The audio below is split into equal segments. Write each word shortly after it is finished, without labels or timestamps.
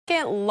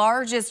second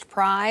largest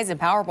prize in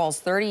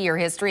Powerball's 30-year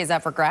history is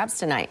up for grabs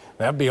tonight.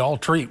 That'd be all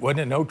treat,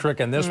 wouldn't it? No trick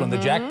in this one. The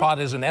jackpot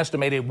is an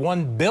estimated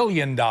 $1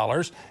 billion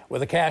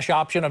with a cash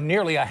option of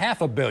nearly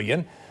 $500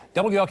 million.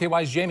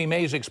 WLKY's Jamie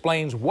Mays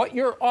explains what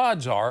your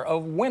odds are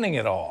of winning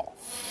it all.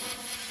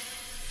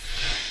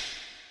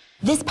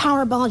 This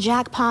Powerball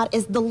jackpot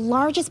is the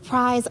largest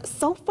prize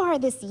so far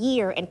this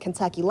year, and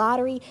Kentucky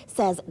Lottery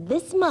says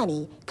this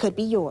money could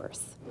be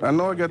yours. I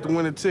know I got the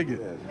winning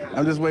ticket.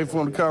 I'm just waiting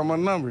for them to call my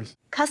numbers.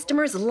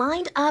 Customers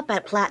lined up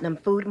at Platinum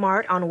Food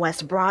Mart on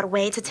West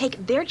Broadway to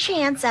take their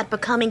chance at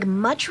becoming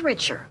much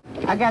richer.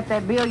 I got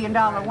that $1 billion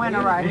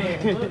winner right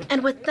here.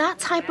 And with that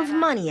type of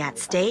money at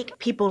stake,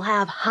 people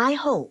have high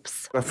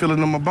hopes. I feel it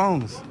in my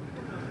bones.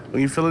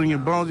 When you feel it in your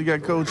bones, you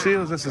got cold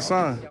chills, that's a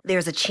sign.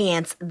 There's a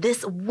chance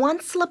this one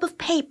slip of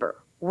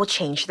paper will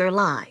change their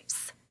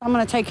lives. I'm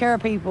going to take care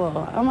of people.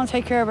 I'm going to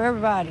take care of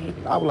everybody.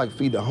 I would like to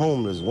feed the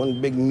homeless, one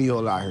big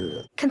meal out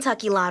here.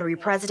 Kentucky Lottery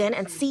President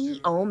and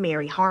CEO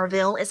Mary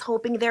Harville is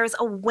hoping there's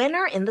a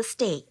winner in the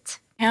state.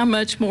 How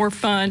much more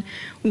fun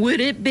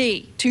would it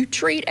be to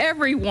treat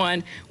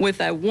everyone with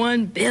a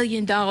 $1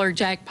 billion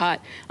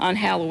jackpot on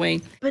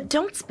Halloween? But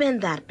don't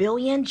spend that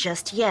billion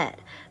just yet.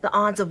 The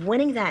odds of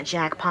winning that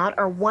jackpot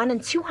are 1 in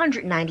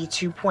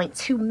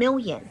 292.2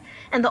 million,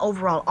 and the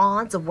overall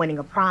odds of winning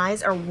a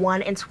prize are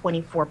 1 in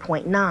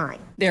 24.9.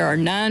 There are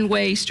 9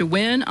 ways to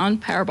win on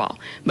Powerball.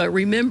 But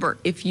remember,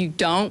 if you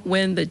don't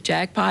win the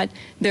jackpot,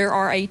 there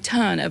are a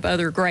ton of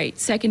other great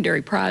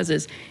secondary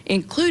prizes,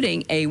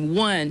 including a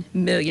 $1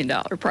 million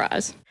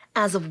prize.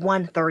 As of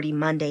 1:30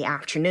 Monday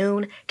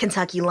afternoon,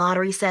 Kentucky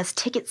Lottery says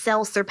ticket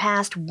sales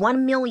surpassed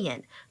 1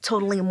 million,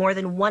 totaling more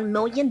than $1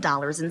 million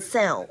in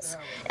sales.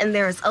 And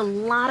there's a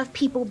lot of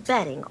people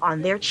betting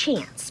on their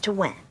chance to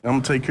win. I'm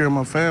gonna take care of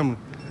my family.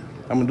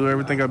 I'm gonna do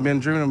everything I've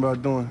been dreaming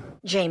about doing.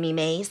 Jamie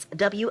Mays,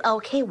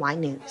 WLKY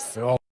News.